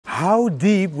How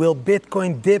deep will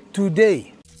Bitcoin dip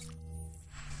today?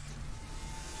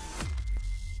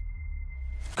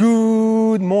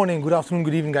 Good morning, good afternoon,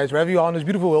 good evening guys, wherever you are in this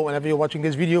beautiful world, whenever you're watching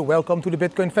this video, welcome to the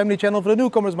Bitcoin family channel. For the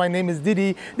newcomers, my name is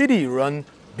Didi. Didi run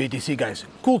BTC guys.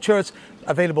 Cool shirts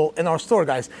available in our store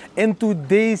guys. In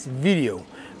today's video,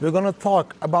 we're gonna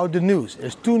talk about the news.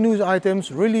 There's two news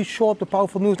items, really short but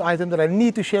powerful news item that I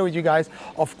need to share with you guys.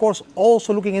 Of course,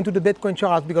 also looking into the Bitcoin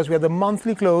chart because we have the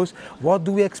monthly close. What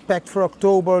do we expect for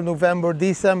October, November,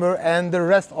 December, and the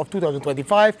rest of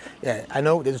 2025? Yeah, I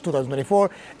know this is 2024.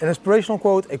 An inspirational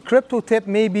quote, a crypto tip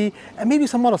maybe, and maybe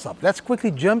some other stuff. Let's quickly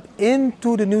jump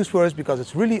into the news first because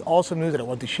it's really awesome news that I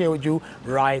want to share with you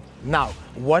right now.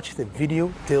 Watch the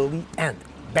video till the end.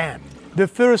 Bam! The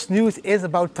first news is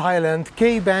about Thailand.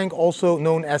 K-Bank, also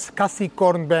known as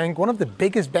Kasikorn Bank, one of the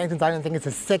biggest banks in Thailand, I think it's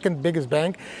the second biggest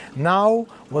bank, now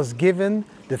was given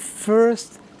the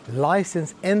first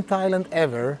license in Thailand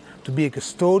ever to be a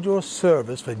custodial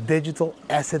service for digital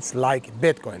assets like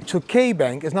Bitcoin. So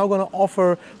K-Bank is now going to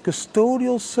offer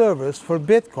custodial service for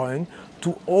Bitcoin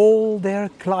to all their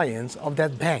clients of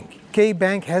that bank.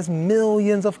 K-Bank has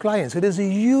millions of clients, so this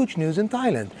is huge news in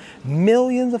Thailand.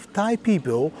 Millions of Thai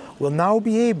people will now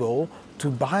be able to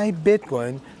buy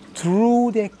Bitcoin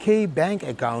through their K-Bank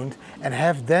account and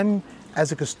have them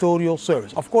as a custodial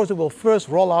service. Of course, it will first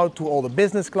roll out to all the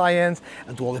business clients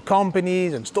and to all the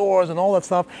companies and stores and all that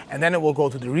stuff, and then it will go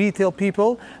to the retail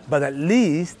people, but at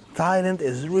least Thailand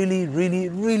is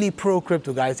really pro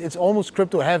crypto guys. It's almost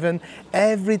crypto heaven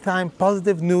every time.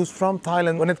 Positive news from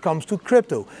Thailand when it comes to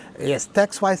crypto. Yes,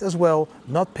 tax wise as well,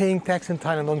 not paying tax in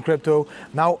Thailand on crypto.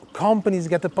 Now companies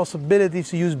get the possibility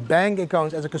to use bank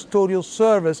accounts as a custodial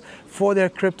service for their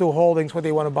crypto holdings, what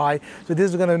they want to buy. So this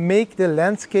is going to make the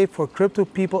landscape for crypto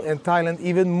people in Thailand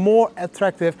even more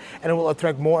attractive, and it will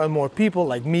attract more and more people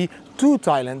like me to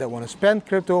Thailand that want to spend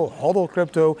crypto, hodl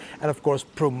crypto, and of course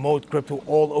promote crypto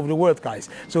all over the world guys.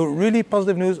 So really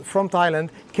positive news from Thailand.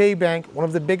 K-Bank, one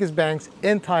of the biggest banks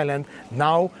in Thailand,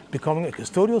 now becoming a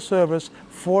custodial service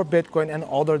for Bitcoin and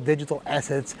other digital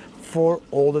assets for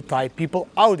all the Thai people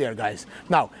out there guys.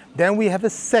 Now then we have a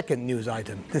second news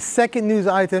item. The second news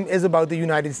item is about the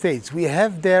United States. We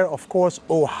have there of course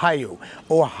Ohio.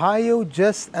 Ohio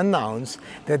just announced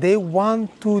that they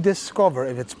want to discover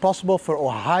if it's possible for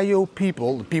Ohio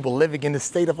people, the people living in the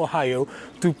state of Ohio,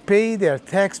 to pay their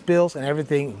tax bills and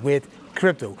everything with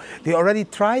crypto. They already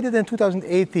tried it in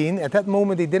 2018. At that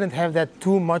moment they didn't have that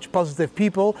too much positive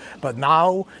people, but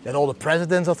now that all the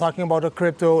presidents are talking about the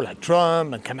crypto, like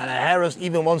Trump and Kamala Harris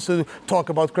even wants to talk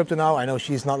about crypto now. I know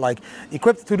she's not like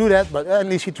equipped to do that, but at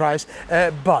least she tries.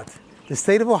 But the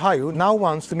state of Ohio now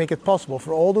wants to make it possible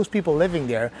for all those people living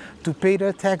there to pay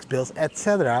their tax bills,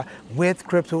 etc. with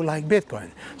crypto like Bitcoin.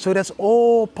 So that's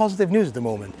all positive news at the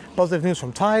moment. Positive news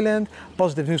from Thailand,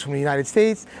 positive news from the United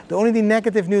States. The only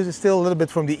negative news is still a little bit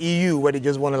from the EU, where they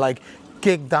just want to like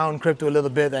kick down crypto a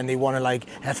little bit, and they want to like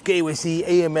have KYC,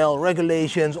 AML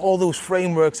regulations, all those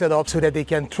frameworks set up so that they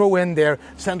can throw in their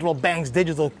central bank's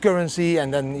digital currency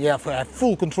and then have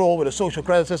full control with a social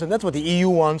credit system. That's what the EU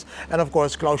wants. And of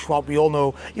course Klaus Schwab, we all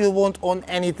know, you won't own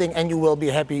anything and you will be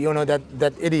happy. You know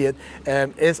that idiot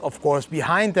is of course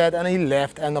behind that, and he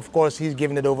left, and of course he's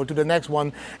giving it over to the next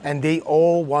one, and they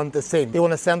all want the same. They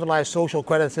want a centralized social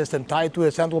credit system tied to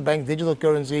a central bank digital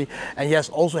currency, and yes,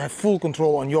 also have full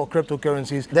control on your cryptocurrencies.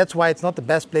 That's why it's not the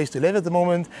best place to live at the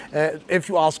moment, if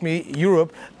you ask me,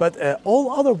 Europe. But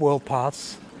all other world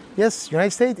parts, yes,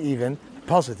 United States even,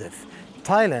 positive.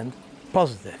 Thailand,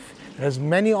 positive. There's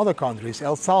many other countries,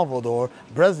 El Salvador,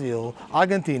 Brazil,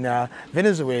 Argentina,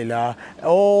 Venezuela,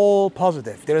 all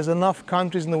positive. There's enough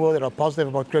countries in the world that are positive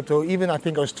about crypto. Even I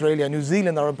think Australia, New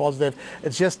Zealand are positive.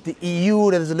 It's just the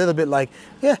EU that is a little bit like,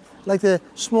 yeah, like the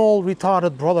small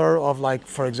retarded brother of, like,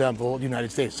 for example, the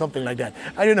United States, something like that.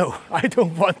 I don't know. I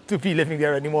don't want to be living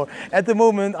there anymore. At the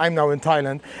moment, I'm now in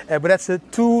Thailand. But that's the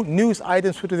two news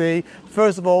items for today.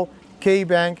 First of all,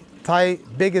 K-Bank, Thai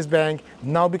biggest bank,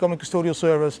 now becoming custodial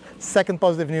service. Second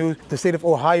positive news, the state of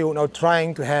Ohio now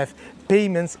trying to have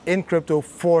payments in crypto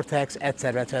for tax,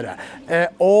 etc., etc.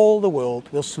 All the world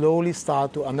will slowly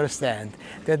start to understand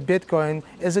that Bitcoin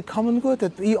is a common good,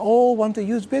 that we all want to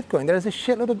use Bitcoin. There is a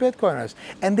shitload of Bitcoiners,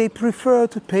 and they prefer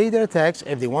to pay their tax,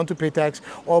 if they want to pay tax,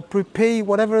 or prepay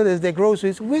whatever it is, their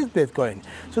groceries with Bitcoin.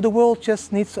 So the world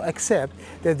just needs to accept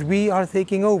that we are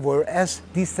taking over as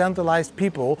decentralized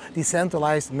people,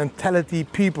 decentralized mentality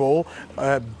people,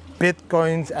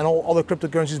 Bitcoins and all other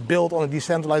cryptocurrencies built on a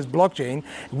decentralized blockchain.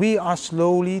 We are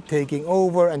slowly taking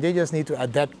over, and they just need to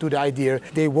adapt to the idea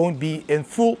they won't be in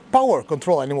full power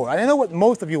control anymore. And I know what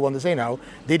most of you want to say now,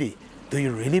 Didi, Do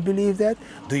you really believe that?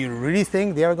 Do you really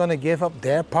think they are going to give up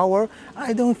their power?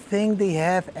 I don't think they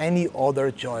have any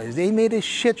other choice. They made a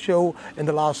shit show in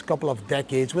the last couple of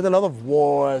decades with a lot of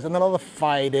wars and a lot of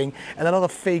fighting and a lot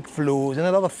of fake flus and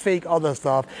a lot of fake other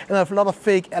stuff and a lot of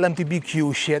fake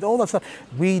LMTBQ shit, all that stuff.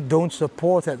 We don't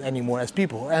support that anymore as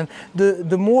people. And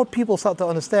the more people start to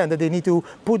understand that they need to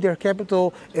put their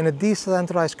capital in a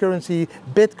decentralized currency,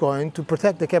 Bitcoin, to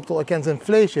protect the capital against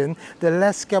inflation, the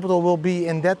less capital will be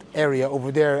in that area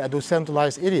over there at those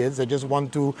centralized idiots that just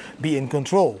want to be in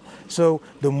control. So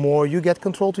the more you get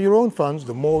control to your own funds,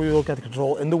 the more we will get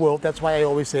control in the world. That's why I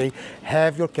always say,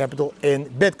 have your capital in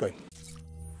Bitcoin.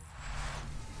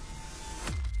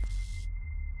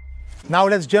 Now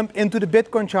let's jump into the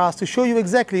Bitcoin charts to show you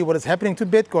exactly what is happening to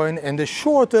Bitcoin in the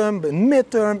short term,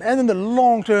 mid-term, and in the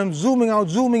long term, zooming out,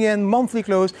 zooming in, monthly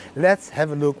close. Let's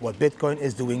have a look what Bitcoin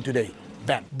is doing today.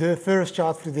 Bam. The first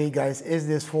chart for today, guys, is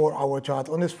this 4-hour chart.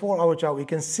 On this 4-hour chart, we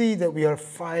can see that we are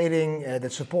fighting the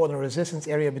support and resistance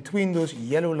area between those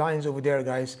yellow lines over there,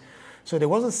 guys. So there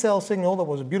was a sell signal, that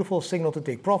was a beautiful signal to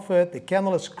take profit. The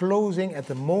candle is closing at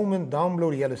the moment down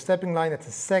below the yellow stepping line. That's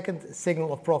the second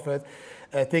signal of profit,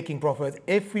 taking profit.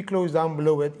 If we close down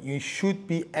below it, you should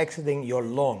be exiting your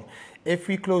long. If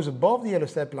we close above the yellow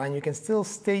step line, you can still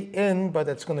stay in, but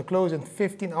it's going to close in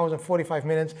 15 hours and 45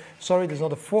 minutes. Sorry, this is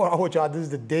not a 4-hour chart. This is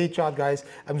the day chart, guys.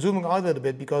 I'm zooming out a little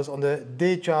bit because on the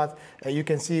day chart, you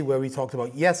can see where we talked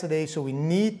about yesterday. So we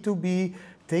need to be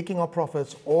taking our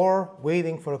profits or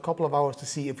waiting for a couple of hours to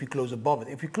see if we close above it.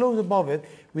 If we close above it,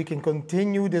 we can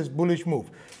continue this bullish move.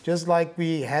 Just like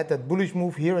we had that bullish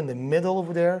move here in the middle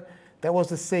over there, that was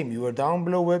the same. We were down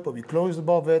below it, but we closed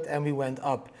above it and we went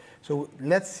up. So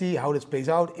let's see how this plays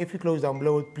out. If you close down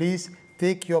below it, please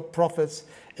take your profits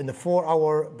in the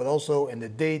 4-hour, but also in the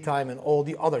daytime and all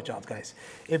the other charts, guys.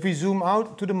 If we zoom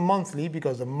out to the monthly,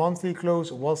 because the monthly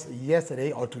close was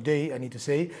yesterday, or today, I need to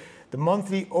say, the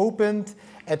monthly opened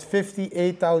at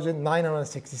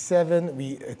 58,967.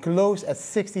 We closed at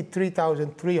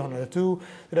 63,302. So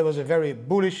that was a very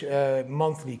bullish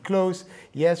monthly close.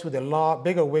 Yes, with a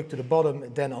bigger wick to the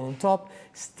bottom than on top.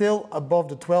 Still above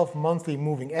the 12 monthly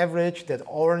moving average, that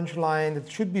orange line that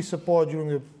should be support during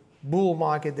the bull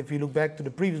market. If you look back to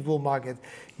the previous bull market,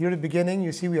 here at the beginning,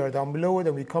 you see we are down below it,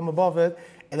 and we come above it,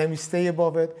 and then we stay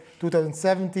above it.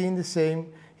 2017, the same.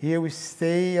 Here we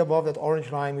stay above that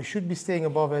orange line. We should be staying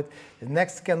above it. The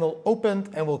next candle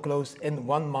opened and will close in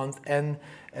 1 month and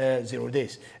 0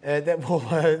 days.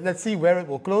 Let's see where it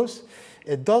will close.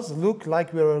 It does look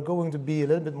like we are going to be a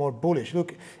little bit more bullish.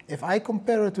 Look, if I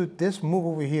compare it to this move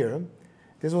over here,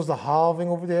 this was the halving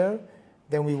over there.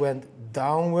 Then we went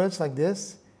downwards like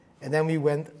this. And then we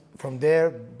went from there,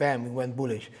 bam, we went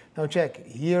bullish. Now check,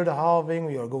 here the halving,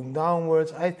 we are going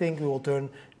downwards. I think we will turn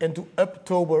into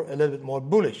October a little bit more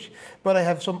bullish. But I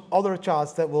have some other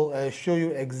charts that will show you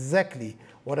exactly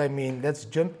what I mean. Let's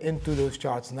jump into those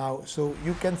charts now so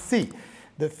you can see.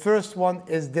 The first one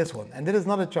is this one. And this is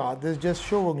not a chart, this is just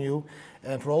showing you,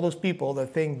 for all those people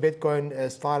that think Bitcoin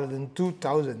started in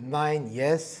 2009,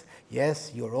 yes,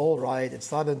 you're all right, it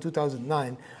started in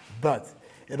 2009, but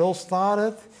it all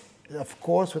started, of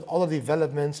course, with all the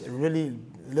developments really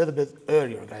a little bit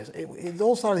earlier, guys. It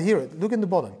all started here. Look in the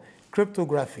bottom.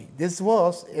 Cryptography. This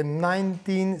was in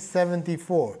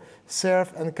 1974.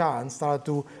 Cerf and Kahn started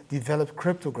to develop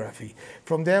cryptography.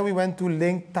 From there, we went to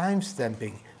linked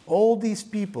timestamping. All these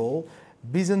people,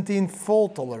 Byzantine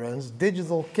fault tolerance,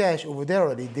 digital cash over there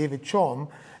already, David Chaum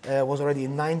was already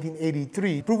in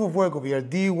 1983. Proof of work over here,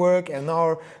 D-work, and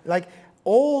now, like,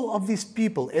 all of these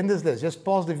people in this list, just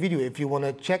pause the video if you want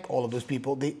to check all of those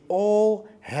people, they all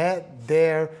had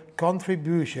their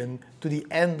contribution to the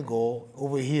end goal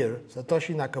over here,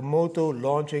 Satoshi Nakamoto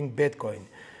launching Bitcoin.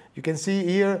 You can see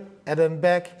here, Adam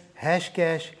Beck,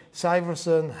 Hashcash,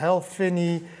 Cyverson, Hal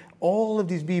Finney, all of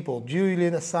these people,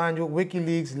 Julian Assange,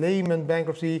 WikiLeaks, Lehman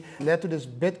bankruptcy, led to this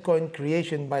Bitcoin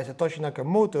creation by Satoshi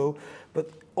Nakamoto,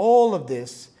 but all of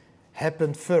this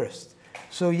happened first.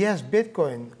 So yes,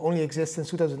 Bitcoin only exists since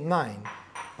 2009,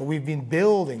 but we've been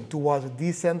building towards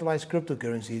decentralized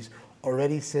cryptocurrencies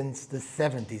already since the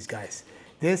 70s, guys.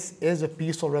 This is a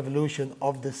peaceful revolution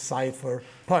of the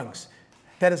cypherpunks.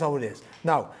 That is how it is.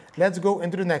 Now, let's go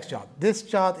into the next chart. This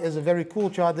chart is a very cool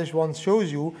chart. This one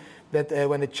shows you that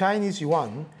when the Chinese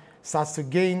yuan starts to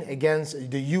gain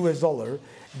against the US dollar,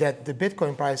 that the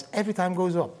Bitcoin price every time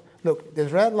goes up. Look,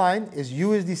 this red line is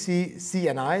USDC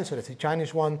CNI, so that's the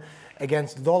Chinese one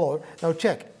against the dollar. Now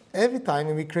check, every time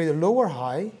when we create a lower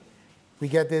high, we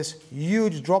get this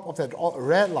huge drop of that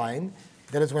red line.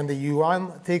 That is when the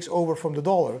yuan takes over from the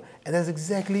dollar. And that's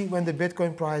exactly when the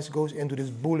Bitcoin price goes into this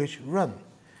bullish run.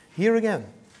 Here again,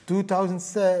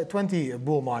 2020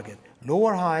 bull market.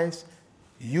 Lower highs,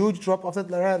 huge drop of that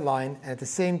red line, and at the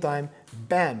same time,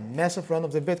 bam, massive run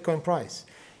of the Bitcoin price.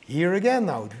 Here again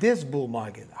now, this bull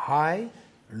market, high,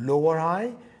 lower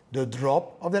high, the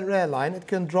drop of that red line, it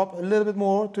can drop a little bit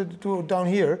more to down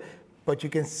here, but you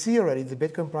can see already the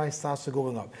Bitcoin price starts to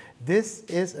going up. This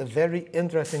is a very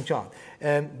interesting chart.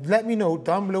 Let me know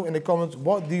down below in the comments,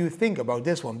 what do you think about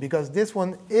this one? Because this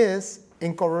one is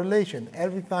in correlation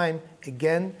every time,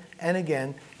 again and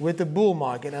again, with the bull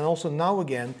market. And also now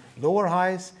again, lower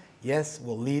highs, yes,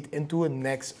 will lead into a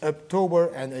next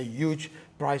October and a huge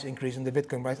price increase in the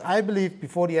Bitcoin price. I believe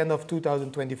before the end of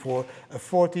 2024, a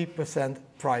 40%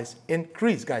 price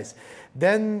increase, guys.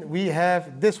 Then we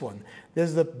have this one. This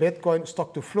is the Bitcoin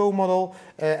stock to flow model.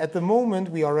 At the moment,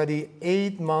 we are already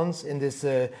 8 months in this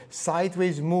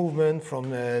sideways movement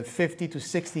from 50 to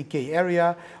 60K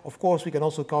area. Of course, we can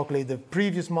also calculate the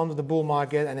previous month of the bull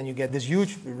market, and then you get this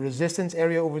huge resistance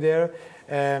area over there.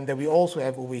 That we also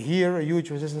have over here, a huge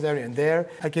resistance area in there.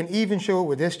 I can even show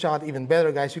with this chart even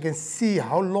better, guys. You can see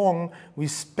how long we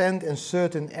spent in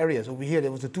certain areas. Over here,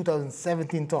 there was the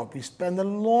 2017 top. We spent a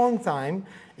long time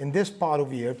in this part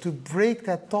over here to break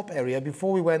that top area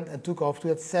before we went and took off to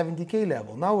that 70K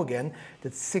level. Now again,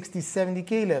 that 60,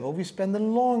 70K level, we spend a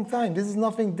long time. This is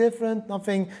nothing different,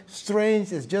 nothing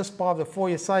strange. It's just part of the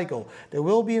 4-year cycle. There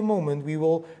will be a moment we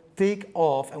will take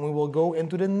off and we will go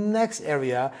into the next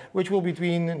area, which will be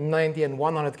between 90 and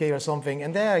 100K or something,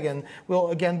 and there again will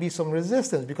again be some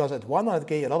resistance, because at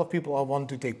 100K a lot of people want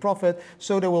to take profit,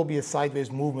 so there will be a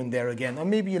sideways movement there again, or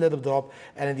maybe a little drop,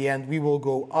 and in the end we will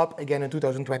go up again in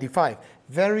 2025.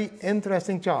 Very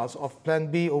interesting charts of plan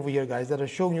B over here, guys, that are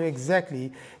showing you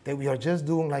exactly that we are just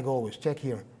doing like always. Check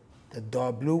here,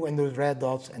 the blue and those red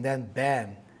dots, and then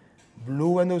bam,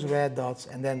 blue and those red dots,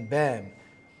 and then bam,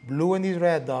 blue and these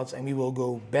red dots, and we will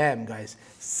go bam, guys.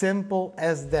 Simple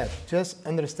as that. Just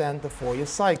understand the 4-year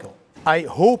cycle. I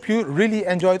hope you really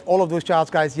enjoyed all of those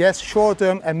charts, guys. Yes, short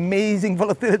term, amazing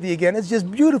volatility again. It's just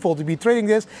beautiful to be trading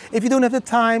this. If you don't have the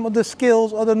time or the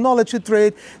skills or the knowledge to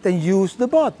trade, then use the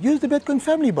bot. Use the Bitcoin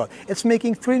family bot. It's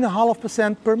making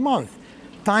 3.5% per month.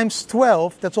 Times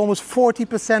 12, that's almost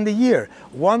 40% a year.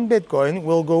 1 Bitcoin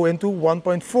will go into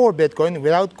 1.4 Bitcoin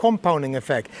without compounding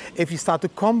effect. If you start to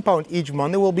compound each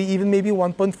month, there will be even maybe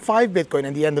 1.5 Bitcoin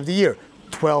at the end of the year.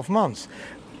 12 months.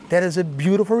 That is a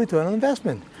beautiful return on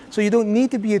investment. So you don't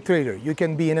need to be a trader. You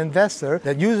can be an investor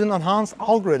that uses an enhanced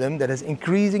algorithm that is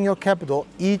increasing your capital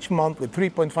each month with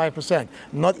 3.5%.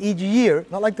 Not each year,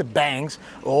 not like the banks,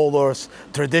 all those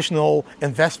traditional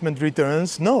investment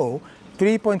returns. No.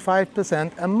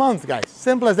 3.5% a month, guys.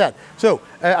 Simple as that. So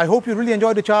I hope you really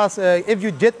enjoyed the charts. If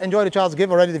you did enjoy the charts,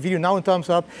 give already the video now a thumbs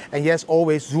up. And yes,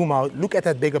 always zoom out. Look at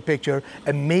that bigger picture.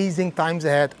 Amazing times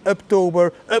ahead.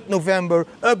 October, up November,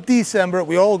 up December.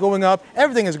 We're all going up.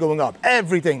 Everything is going up.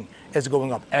 Everything is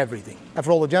going up. Everything. And for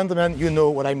all the gentlemen, you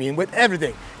know what I mean with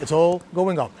everything. It's all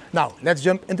going up. Now, let's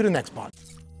jump into the next part.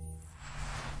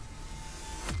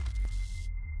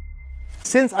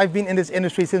 Since I've been in this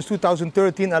industry since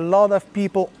 2013, a lot of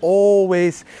people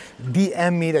always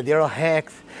DM me that they are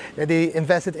hacked, that they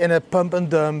invested in a pump and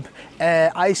dump,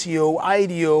 ICO,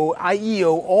 IDO,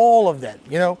 IEO, all of that,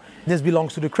 you know. This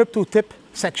belongs to the crypto tip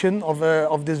section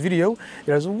of this video.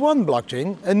 There's one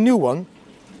blockchain, a new one,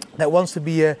 that wants to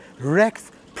be a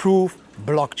RECT-proof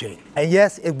blockchain. And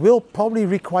yes, it will probably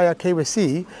require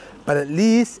KYC, but at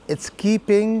least it's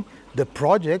keeping the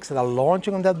projects that are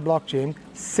launching on that blockchain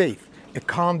safe. It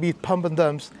can't be pump and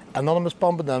dumps, anonymous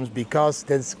pump and dumps, because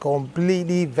that's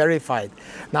completely verified.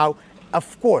 Now,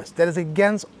 of course, that is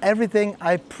against everything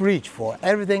I preach for,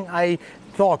 everything I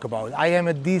talk about. I am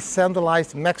a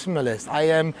decentralized maximalist. I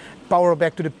am power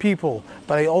back to the people,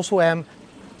 but I also am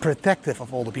protective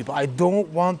of all the people. I don't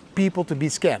want people to be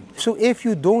scammed. So if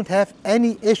you don't have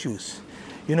any issues,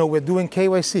 you know, with doing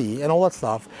KYC and all that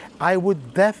stuff, I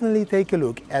would definitely take a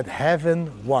look at Heaven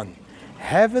One.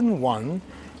 Heaven One,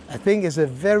 I think, is a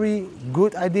very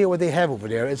good idea what they have over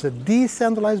there. It's a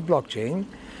decentralized blockchain.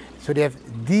 So they have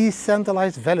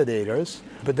decentralized validators.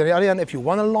 But on the other hand, if you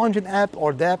want to launch an app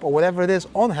or dApp or whatever it is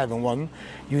on Heaven One,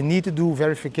 you need to do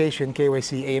verification,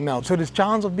 KYC, AML. So the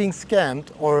chance of being scammed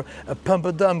or a pump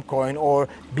and dump coin or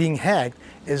being hacked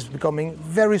is becoming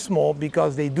very small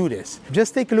because they do this.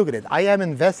 Just take a look at it. I am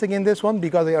investing in this one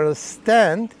because I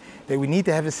understand that we need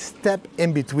to have a step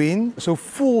in between. So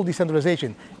full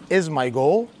decentralization is my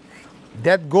goal.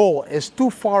 That goal is too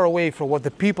far away from what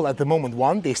the people at the moment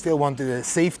want. They still want the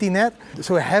safety net.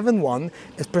 So Heaven One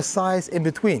is precise in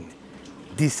between.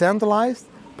 Decentralized,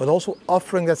 but also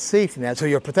offering that safety net. So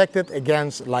you're protected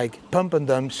against like pump and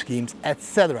dump schemes,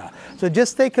 etc. So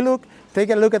just take a look, take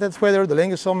a look at that Twitter. The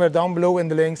link is somewhere down below in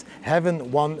the links.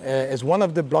 Heaven One is one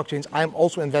of the blockchains I'm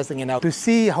also investing in now to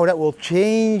see how that will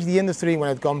change the industry when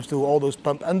it comes to all those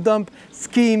pump and dump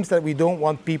schemes that we don't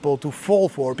want people to fall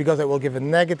for, because it will give a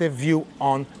negative view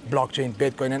on blockchain,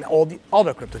 Bitcoin, and all the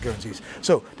other cryptocurrencies.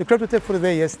 So the crypto tip for the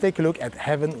day is take a look at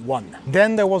Heaven One.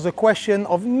 Then there was a question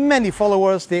of many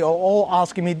followers. They are all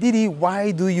asking me, Didi,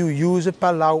 why do you use a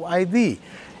Palau ID?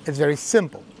 It's very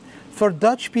simple. For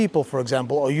Dutch people, for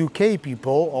example, or UK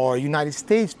people, or United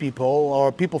States people,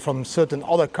 or people from certain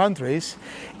other countries,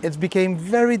 it became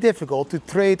very difficult to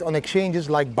trade on exchanges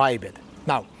like Bybit.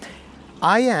 Now,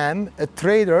 I am a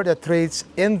trader that trades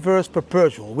inverse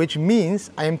perpetual, which means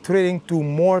I am trading to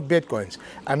more Bitcoins.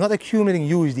 I'm not accumulating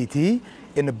USDT.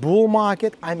 In the bull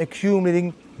market, I'm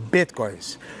accumulating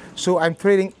Bitcoins. So I'm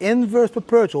trading inverse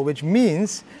perpetual, which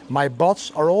means my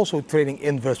bots are also trading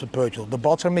inverse perpetual. The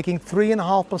bots are making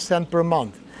 3.5% per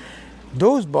month.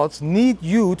 Those bots need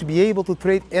you to be able to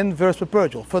trade inverse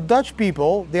perpetual. For Dutch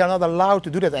people, they are not allowed to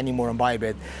do that anymore on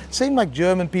Bybit. Same like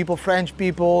German people, French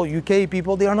people, UK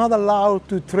people, they are not allowed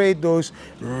to trade those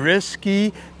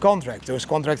risky contracts. Those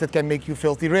contracts that can make you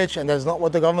filthy rich, and that's not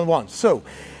what the government wants. So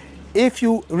if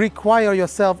you require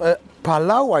yourself a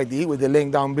Palau ID, with the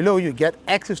link down below, you get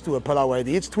access to a Palau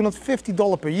ID. It's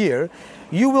 $250 per year.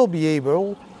 You will be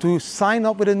able to sign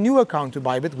up with a new account to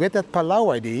Bybit with that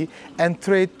Palau ID and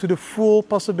trade to the full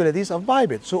possibilities of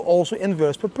Bybit. So also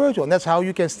inverse perpetual. And that's how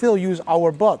you can still use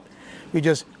our bot. You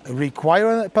just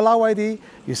require a Palau ID,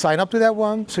 you sign up to that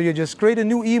one, so you just create a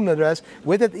new email address.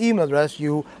 With that email address,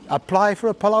 you apply for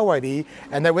a Palau ID,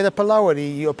 and then with a Palau ID,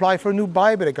 you apply for a new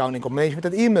Bybit account in combination with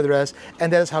that email address,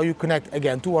 and that is how you connect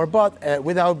again to our bot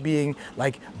without being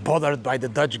like bothered by the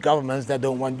Dutch governments that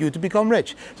don't want you to become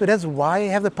rich. So that's why I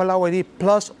have the Palau ID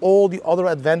plus all the other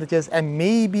advantages, and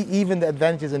maybe even the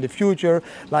advantages in the future,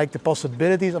 like the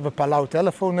possibilities of a Palau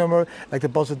telephone number, like the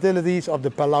possibilities of the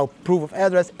Palau proof of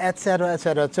address, etc.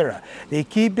 etc., etc. They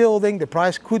keep building. The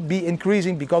price could be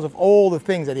increasing because of all the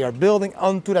things that they are building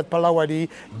onto that Palau ID,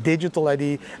 digital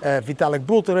ID. Vitalik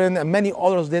Buterin and many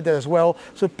others did that as well.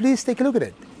 So please take a look at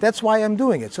it. That's why I'm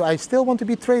doing it. So I still want to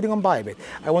be trading on Bybit.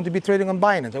 I want to be trading on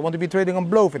Binance. I want to be trading on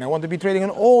Blofin. I want to be trading on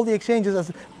all the exchanges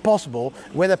as possible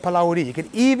with a Palau ID. You can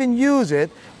even use it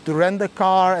to rent a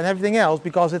car and everything else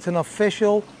because it's an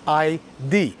official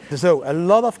ID. So a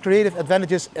lot of creative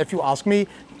advantages, if you ask me.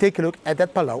 Take a look at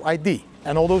that Palau ID.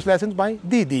 And all those lessons by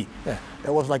Didi. Yeah,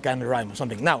 that was like kind of rhyme or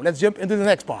something. Now let's jump into the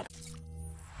next part.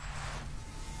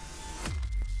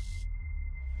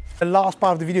 The last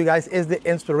part of the video, guys, is the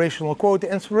inspirational quote.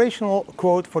 The inspirational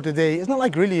quote for today is not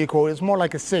like really a quote, it's more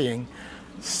like a saying.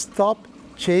 Stop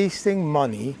chasing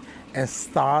money and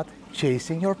start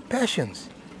chasing your passions.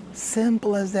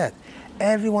 Simple as that.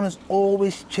 Everyone is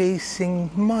always chasing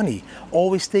money,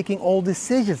 always taking all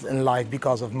decisions in life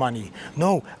because of money.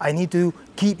 No, I need to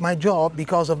keep my job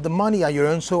because of the money I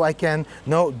earn so I can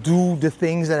do the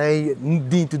things that I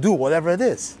need to do, whatever it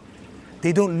is.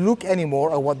 They don't look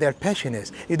anymore at what their passion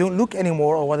is. They don't look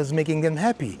anymore at what is making them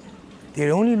happy.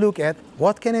 They only look at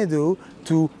what can I do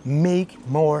to make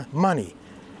more money.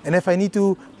 And if I need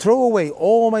to throw away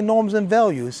all my norms and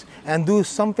values and do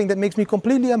something that makes me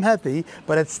completely unhappy,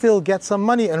 but it still gets some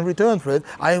money in return for it,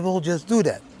 I will just do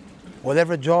that.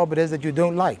 Whatever job it is that you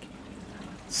don't like.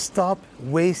 Stop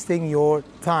wasting your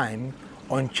time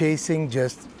on chasing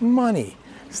just money.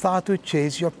 Start to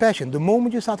chase your passion. The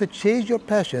moment you start to chase your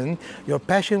passion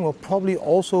will probably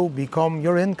also become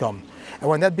your income. And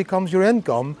when that becomes your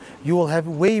income, you will have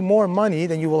way more money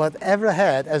than you will have ever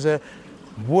had as a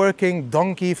working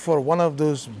donkey for one of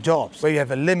those jobs where you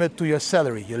have a limit to your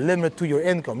salary, your limit to your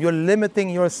income. You're limiting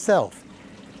yourself.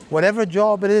 Whatever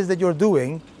job it is that you're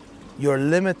doing, you're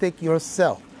limiting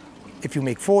yourself. If you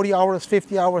make 40 hours,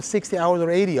 50 hours, 60 hours,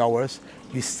 or 80 hours,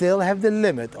 you still have the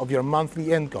limit of your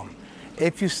monthly income.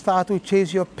 If you start to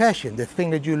chase your passion, the thing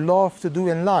that you love to do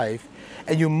in life,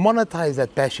 and you monetize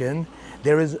that passion,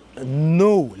 there is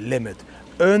no limit,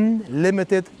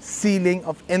 unlimited ceiling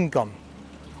of income.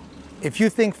 If you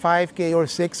think 5K or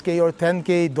 6K or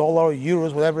 10K, dollar,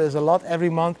 euros, whatever is a lot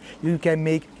every month, you can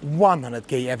make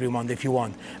 100K every month if you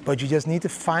want. But you just need to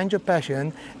find your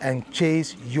passion and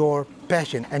chase your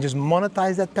passion and just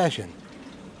monetize that passion.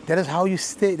 That is how you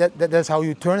stay, that's how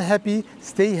you turn happy,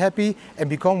 stay happy, and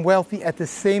become wealthy at the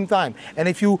same time. And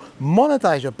if you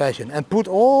monetize your passion and put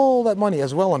all that money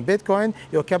as well on Bitcoin,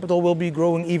 your capital will be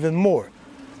growing even more.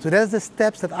 So that's the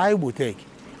steps that I would take.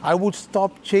 I would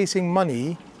stop chasing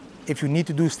money if you need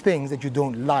to do things that you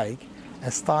don't like,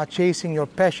 and start chasing your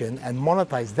passion and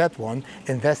monetize that one,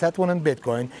 invest that one in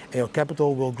Bitcoin, and your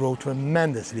capital will grow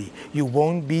tremendously. You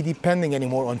won't be depending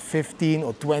anymore on 15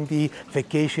 or 20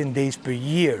 vacation days per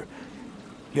year.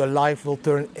 Your life will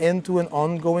turn into an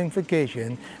ongoing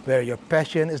vacation where your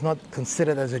passion is not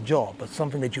considered as a job, but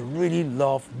something that you really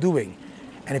love doing.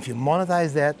 And if you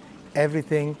monetize that,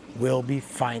 everything will be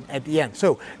fine at the end.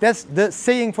 So that's the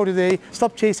saying for today.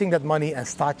 Stop chasing that money and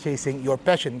start chasing your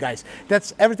passion, guys.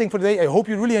 That's everything for today. I hope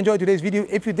you really enjoyed today's video.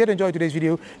 If you did enjoy today's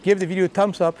video, give the video a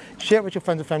thumbs up, share it with your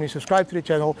friends and family, subscribe to the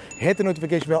channel, hit the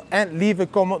notification bell, and leave a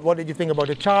comment. What did you think about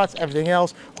the charts, everything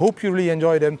else? Hope you really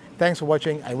enjoyed them. Thanks for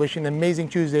watching. I wish you an amazing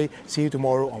Tuesday. See you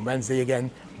tomorrow on Wednesday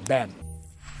again. Bam.